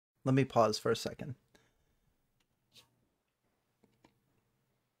Let me pause for a second.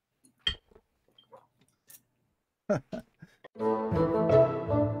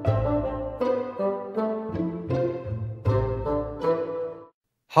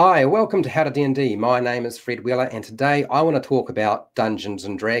 Hi, welcome to HowtoDandD. My name is Fred Wheeler, and today I want to talk about Dungeons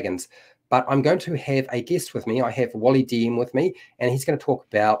and Dragons. But I'm going to have a guest with me. I have Wally DM with me, and he's going to talk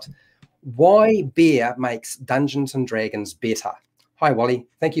about why beer makes Dungeons and Dragons better. Hi, Wally.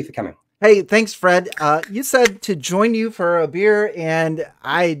 Thank you for coming. Hey, thanks, Fred. You said to join you for a beer, and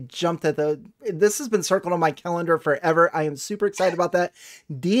I jumped at the. This has been circled on my calendar forever. I am super excited about that.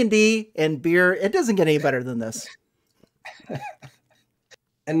 D&D and beer. It doesn't get any better than this.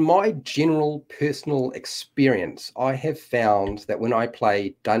 In my general personal experience, I have found that when I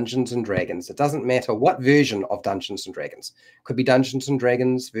play Dungeons and Dragons, it doesn't matter what version of Dungeons and Dragons. Could be Dungeons and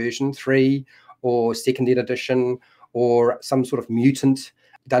Dragons version 3 or second edition or some sort of mutant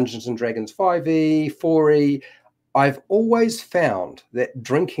Dungeons and Dragons 5e, 4e. I've always found that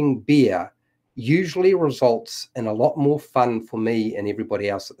drinking beer usually results in a lot more fun for me and everybody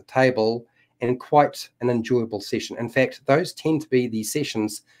else at the table, and quite an enjoyable session. In fact, those tend to be the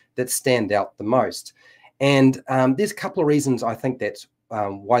sessions that stand out the most. And there's a couple of reasons I think that's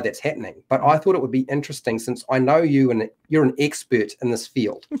why that's happening. But I thought it would be interesting, since I know you and you're an expert in this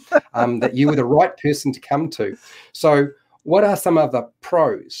field, that you were the right person to come to. So what are some of the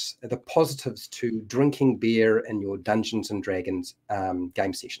pros, the positives to drinking beer in your Dungeons and Dragons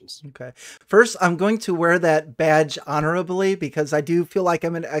game sessions? Okay. First, I'm going to wear that badge honorably because I do feel like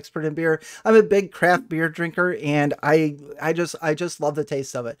I'm an expert in beer. I'm a big craft beer drinker, and I just love the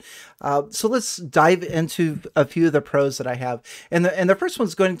taste of it. So let's dive into a few of the pros that I have. And the first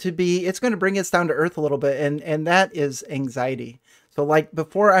one's going to be, it's going to bring us down to earth a little bit, and that is anxiety. So like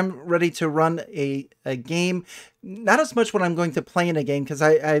before I'm ready to run a game, not as much when I'm going to play in a game, because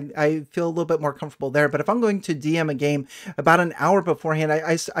I feel a little bit more comfortable there. But if I'm going to DM a game about an hour beforehand,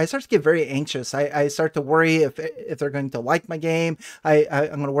 I start to get very anxious. I start to worry if they're going to like my game. I'm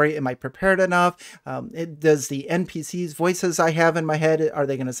going to worry, am I prepared enough? Does the NPCs voices I have in my head, are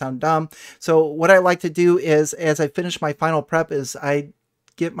they going to sound dumb? So what I like to do is, as I finish my final prep, is I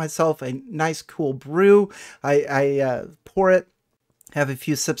get myself a nice cool brew. I pour it, have a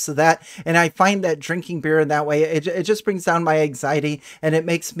few sips of that, and I find that drinking beer in that way, it just brings down my anxiety, and it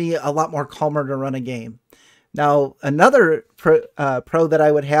makes me a lot more calmer to run a game. Now, another pro that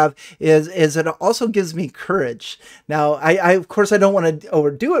I would have is it also gives me courage. Now, I of course I don't want to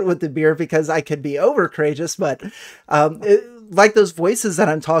overdo it with the beer because I could be over courageous, but like those voices that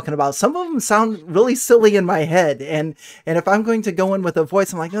I'm talking about, some of them sound really silly in my head, and if I'm going to go in with a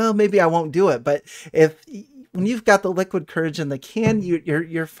voice, I'm like, oh, maybe I won't do it. But if when you've got the liquid courage in the can,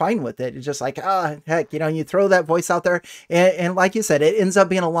 you're fine with it. It's just like, heck, you throw that voice out there, and like you said, it ends up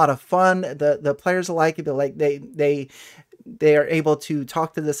being a lot of fun. The players like it, like they are able to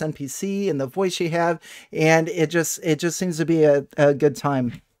talk to this NPC and the voice you have, and it just seems to be a good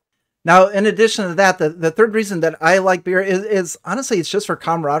time. Now, in addition to that, the third reason that I like beer is honestly, it's just for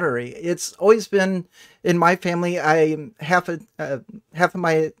camaraderie. It's always been in my family. Half of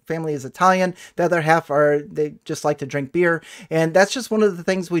my family is Italian. The other half they just like to drink beer. And that's just one of the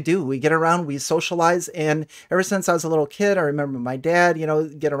things we do. We get around, we socialize. And ever since I was a little kid, I remember my dad,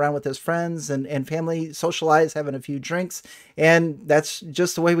 get around with his friends and family, socialize, having a few drinks. And that's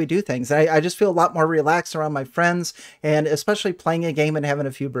just the way we do things. I just feel a lot more relaxed around my friends, and especially playing a game and having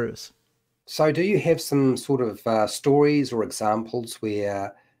a few brews. So do you have some sort of stories or examples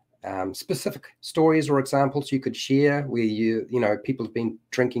where specific stories or examples you could share where people have been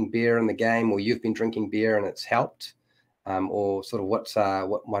drinking beer in the game, or you've been drinking beer and it's helped, or sort of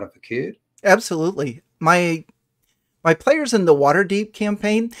what might have occurred? Absolutely. My players in the Waterdeep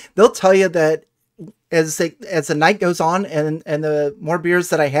campaign, they'll tell you that as the night goes on, and the more beers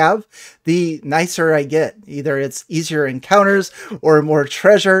that I have, the nicer I get. Either it's easier encounters or more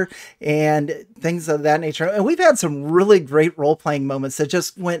treasure and things of that nature. And we've had some really great role-playing moments that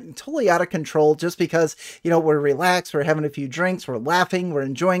just went totally out of control just because, we're relaxed, we're having a few drinks, we're laughing, we're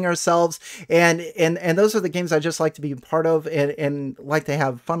enjoying ourselves. And those are the games I just like to be part of and like to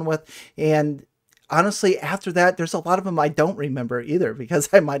have fun with. And honestly, after that, there's a lot of them I don't remember either because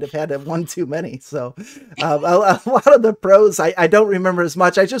I might have had one too many. So a lot of the pros, I don't remember as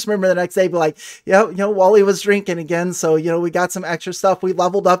much. I just remember the next day, be like, yeah, Wally was drinking again. So, we got some extra stuff. We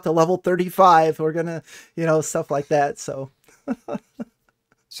leveled up to level 35. We're going to, stuff like that. So.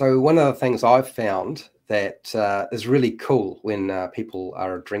 So one of the things I've found that is really cool when people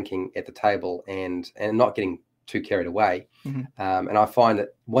are drinking at the table and not getting too carried away. And I find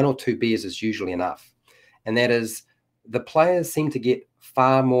that 1 or 2 beers is usually enough. And that is the players seem to get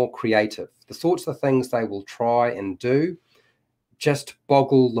far more creative. The sorts of things they will try and do just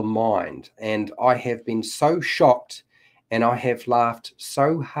boggle the mind. And I have been so shocked and I have laughed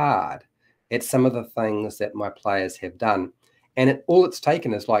so hard at some of the things that my players have done. And all it's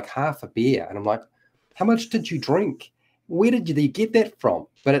taken is like half a beer. And I'm like, how much did you drink? Where did you get that from?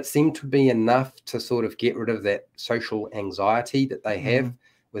 But it seemed to be enough to sort of get rid of that social anxiety that they have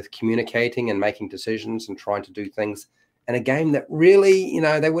with communicating and making decisions and trying to do things in a game that really,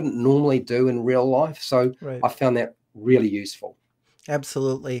 they wouldn't normally do in real life. So Right. I found that really useful.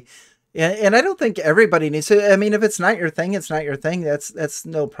 Absolutely. And I don't think everybody needs to. I mean, if it's not your thing, it's not your thing. That's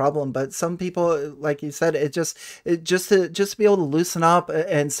no problem. But some people, like you said, it just to be able to loosen up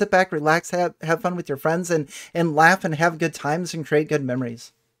and sit back, relax, have fun with your friends, and laugh and have good times and create good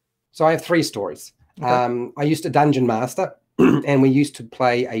memories. So I have 3 stories. Okay. I used to dungeon master, and we used to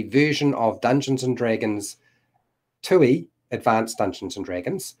play a version of Dungeons and Dragons 2e, Advanced Dungeons and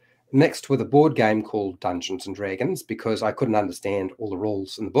Dragons, mixed with a board game called Dungeons and Dragons, because I couldn't understand all the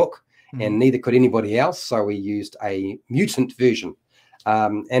rules in the book, and neither could anybody else. So we used a mutant version.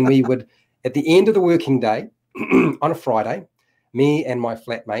 And we would, at the end of the working day, on a Friday, me and my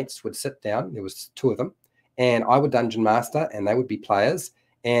flatmates would sit down. There was 2 of them, and I would dungeon master, and they would be players.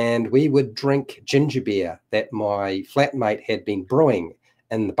 And we would drink ginger beer that my flatmate had been brewing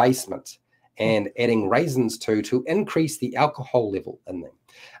in the basement and adding raisins to increase the alcohol level in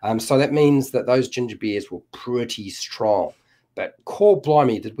them. So that means that those ginger beers were pretty strong. But core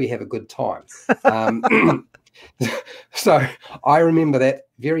blimey, did we have a good time. So I remember that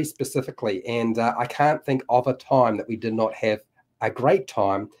very specifically. And I can't think of a time that we did not have a great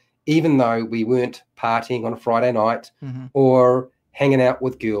time, even though we weren't partying on a Friday night or hanging out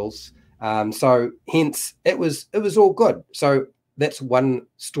with girls. So hence it was all good. So that's one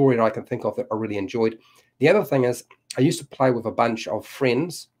story that I can think of that I really enjoyed. The other thing is I used to play with a bunch of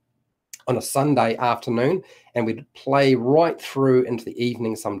friends on a Sunday afternoon, and we'd play right through into the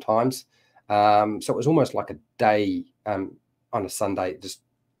evening sometimes. So it was almost like a day on a Sunday, just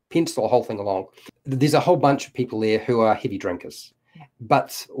pencil the whole thing along. There's a whole bunch of people there who are heavy drinkers.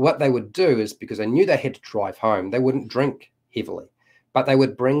 But what they would do is, because they knew they had to drive home, they wouldn't drink heavily, but they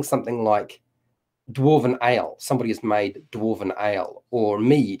would bring something like dwarven ale. Somebody has made dwarven ale or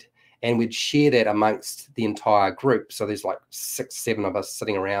mead, and we'd share that amongst the entire group. So there's like 6, 7 of us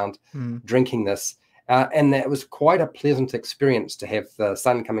sitting around drinking this. And that was quite a pleasant experience to have the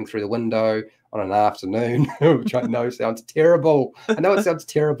sun coming through the window on an afternoon, which I know sounds terrible. I know it sounds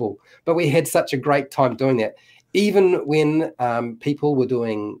terrible, but we had such a great time doing that. Even when people were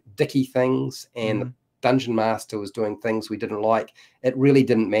doing dicky things and the Dungeon Master was doing things we didn't like, it really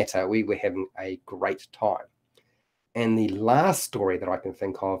didn't matter. We were having a great time. And the last story that I can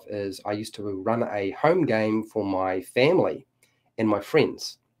think of is I used to run a home game for my family and my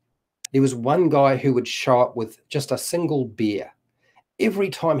friends. There was one guy who would show up with just a single beer. Every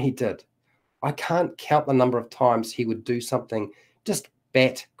time he did, I can't count the number of times he would do something just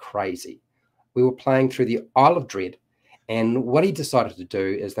bat crazy. We were playing through the Isle of Dread, and what he decided to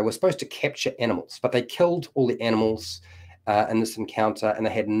do is they were supposed to capture animals, but they killed all the animals in this encounter, and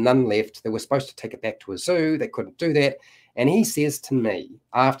they had none left. They were supposed to take it back to a zoo. They couldn't do that. And he says to me,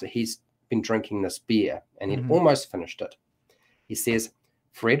 after he's been drinking this beer, and he'd almost finished it, he says,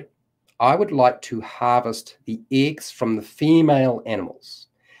 "Fred, I would like to harvest the eggs from the female animals.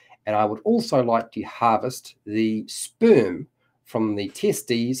 And I would also like to harvest the sperm from the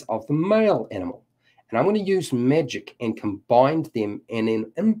testes of the male animal. And I'm going to use magic and combine them and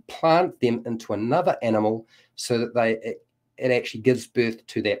then implant them into another animal so that it actually gives birth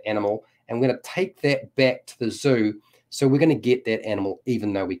to that animal. And we're going to take that back to the zoo. So we're going to get that animal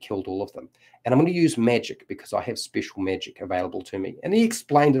even though we killed all of them. And I'm going to use magic because I have special magic available to me." And he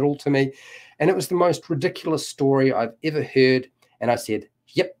explained it all to me. And it was the most ridiculous story I've ever heard. And I said,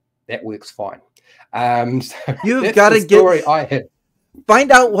 "Yep, that works fine." So You've that's got the to story I had.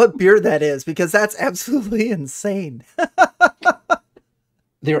 find out what beer that is, because that's absolutely insane.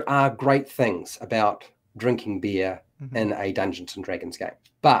 There are great things about drinking beer in a Dungeons and Dragons game,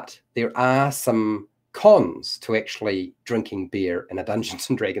 but there are some cons to actually drinking beer in a Dungeons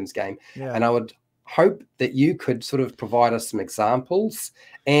and Dragons game. Yeah. And I would hope that you could sort of provide us some examples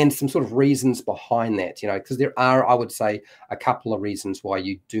and some sort of reasons behind that, because there are, I would say, a couple of reasons why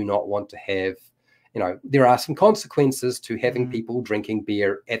you do not want to have, there are some consequences to having people drinking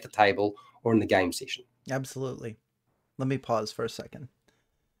beer at the table or in the game session. Absolutely. Let me pause for a second.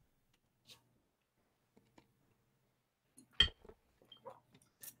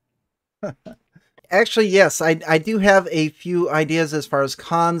 Actually, yes, I do have a few ideas as far as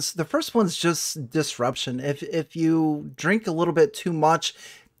cons. The first one's just disruption. If you drink a little bit too much,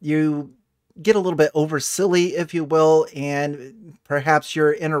 you get a little bit over silly, if you will, and perhaps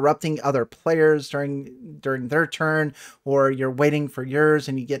you're interrupting other players during their turn, or you're waiting for yours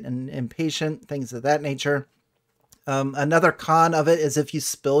and you get impatient, things of that nature. Another con of it is if you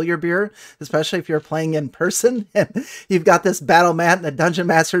spill your beer, especially if you're playing in person and you've got this battle mat and the dungeon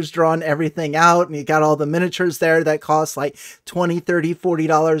master's drawn everything out and you got all the miniatures there that cost like 20, 30,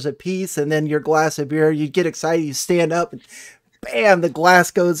 $40 a piece. And then your glass of beer, you get excited, you stand up and bam, the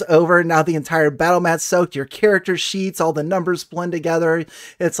glass goes over. Now the entire battle mat's soaked, your character sheets, all the numbers blend together.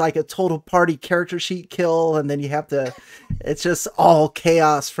 It's like a total party character sheet kill. And then you have to, it's just all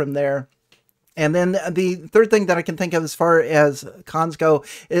chaos from there. And then the third thing that I can think of as far as cons go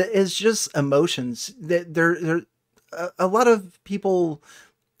is just emotions. There, a lot of people,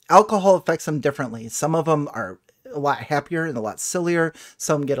 alcohol affects them differently. Some of them are a lot happier and a lot sillier.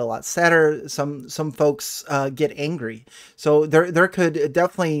 Some get a lot sadder. Some folks get angry. So there could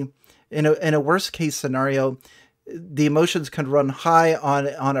definitely, in a worst case scenario, the emotions could run high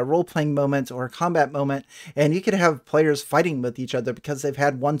on a role-playing moment or a combat moment, and you could have players fighting with each other because they've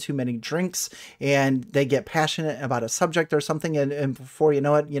had one too many drinks and they get passionate about a subject or something, and before you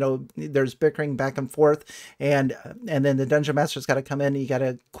know it, there's bickering back and forth, and then the dungeon master's got to come in and you got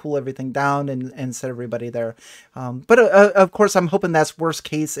to cool everything down and set everybody there. But of course, I'm hoping that's worst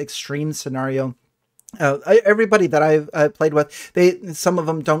case extreme scenario. Everybody that I've played with, some of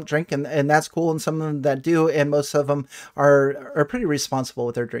them don't drink, and that's cool, and some of them that do, and most of them are pretty responsible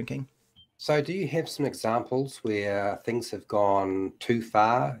with their drinking. So do you have some examples where things have gone too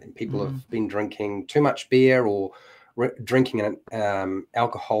far and people have been drinking too much beer, or drinking an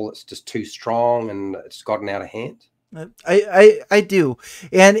alcohol that's just too strong and it's gotten out of hand? I do,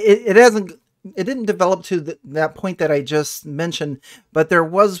 and it didn't develop to that point that I just mentioned, but there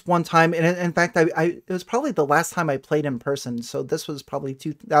was one time, and in fact, it was probably the last time I played in person. So this was probably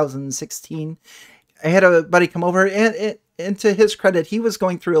 2016. I had a buddy come over, and to his credit, he was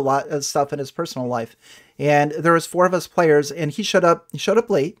going through a lot of stuff in his personal life, and there was four of us players, and he showed up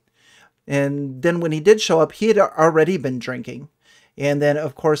late, and then when he did show up, he had already been drinking, and then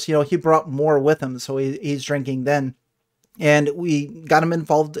of course, he brought more with him, so he's drinking then. And we got him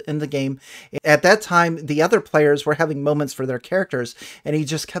involved in the game. At that time, the other players were having moments for their characters, and he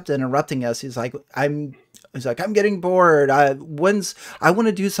just kept interrupting us. He's like, I'm getting bored. I want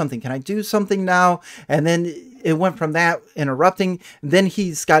to do something. Can I do something now? And then it went from that interrupting. Then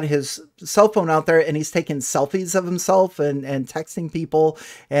he's got his cell phone out there and he's taking selfies of himself and texting people.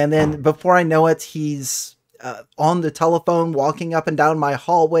 And then before I know it, he's on the telephone, walking up and down my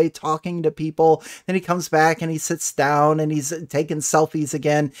hallway, talking to people. Then he comes back and he sits down and he's taking selfies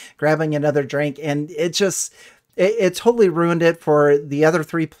again, grabbing another drink. And it totally ruined it for the other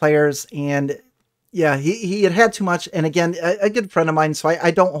three players. And yeah, he had too much. And again, a good friend of mine, so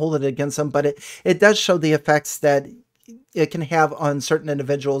I don't hold it against him, but it does show the effects that it can have on certain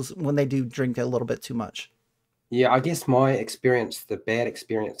individuals when they do drink a little bit too much. Yeah, I guess my experience, the bad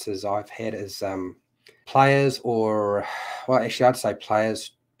experiences I've had is players, or well, actually I'd say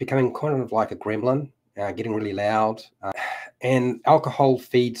players becoming kind of like a gremlin, getting really loud, and alcohol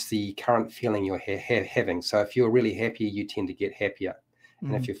feeds the current feeling you're having. So if you're really happy, you tend to get happier,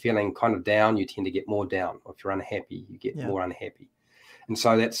 and if you're feeling kind of down, you tend to get more down, or if you're unhappy, you get more unhappy. And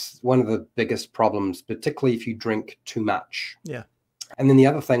so that's one of the biggest problems, particularly if you drink too much. Yeah. And then the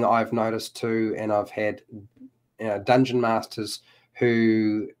other thing I've noticed too, and I've had dungeon masters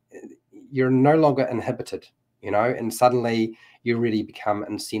who you're no longer inhibited, and suddenly you really become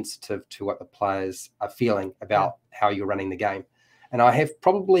insensitive to what the players are feeling about how you're running the game. And I have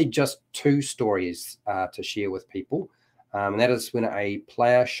probably just two stories to share with people. And that is when a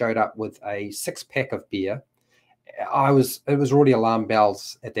player showed up with a 6-pack of beer. It was already alarm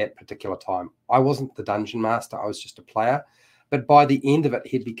bells at that particular time. I wasn't the dungeon master. I was just a player. But by the end of it,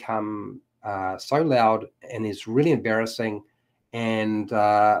 he'd become so loud and is really embarrassing. And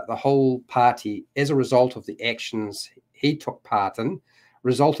the whole party, as a result of the actions he took part in,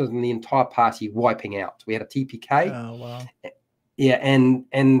 resulted in the entire party wiping out. We had a TPK. Oh, wow. Yeah, and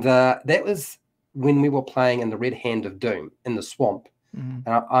that was when we were playing in the Red Hand of Doom in the swamp. And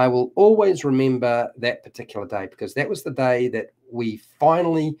I will always remember that particular day, because that was the day that we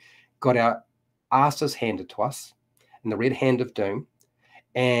finally got our asses handed to us in the Red Hand of Doom,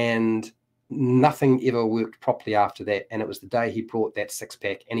 and nothing ever worked properly after that. And it was the day he brought that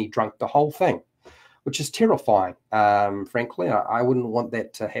 6-pack and he drank the whole thing, which is terrifying. Frankly, I wouldn't want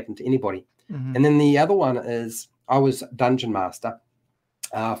that to happen to anybody. And then the other one is, I was dungeon master,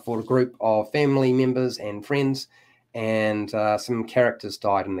 for a group of family members and friends, and some characters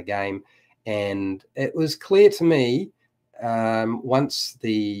died in the game. And it was clear to me, once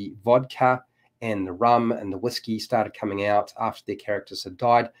the vodka and the rum and the whiskey started coming out after their characters had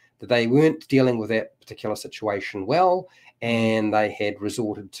died, that they weren't dealing with that particular situation well, and they had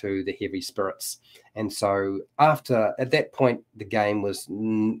resorted to the heavy spirits. And so at that point, the game was,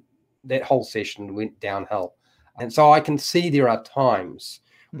 that whole session went downhill. And so I can see there are times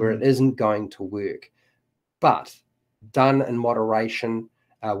where it isn't going to work, but done in moderation,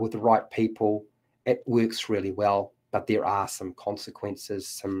 with the right people, it works really well. But there are some consequences,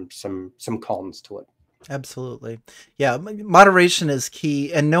 some cons to it. Absolutely. Yeah, moderation is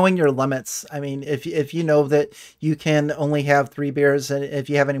key, and knowing your limits. I mean, if you know that you can only have 3 beers, and if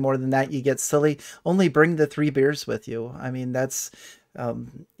you have any more than that, you get silly, only bring the 3 beers with you. I mean, that's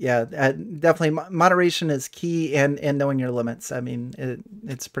yeah, definitely moderation is key, and knowing your limits. I mean,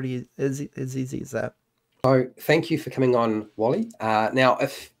 it's pretty as easy as that. So thank you for coming on, Wally. Now,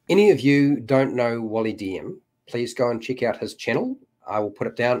 if any of you don't know Wally DM, please go and check out his channel. I will put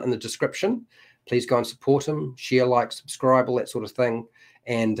it down in the description. Please go and support him, share, like, subscribe, all that sort of thing.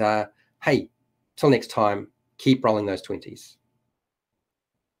 And hey, till next time, keep rolling those 20s.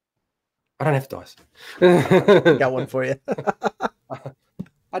 I don't have dice. Got one for you.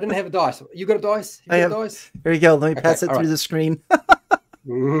 I didn't have a dice. You got a dice? I have. Dice? Here you go. Let me pass it through the screen.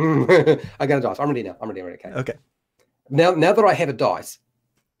 I got a dice. I'm ready now. I'm ready. Okay. Okay. Now that I have a dice,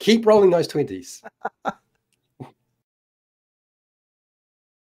 keep rolling those 20s.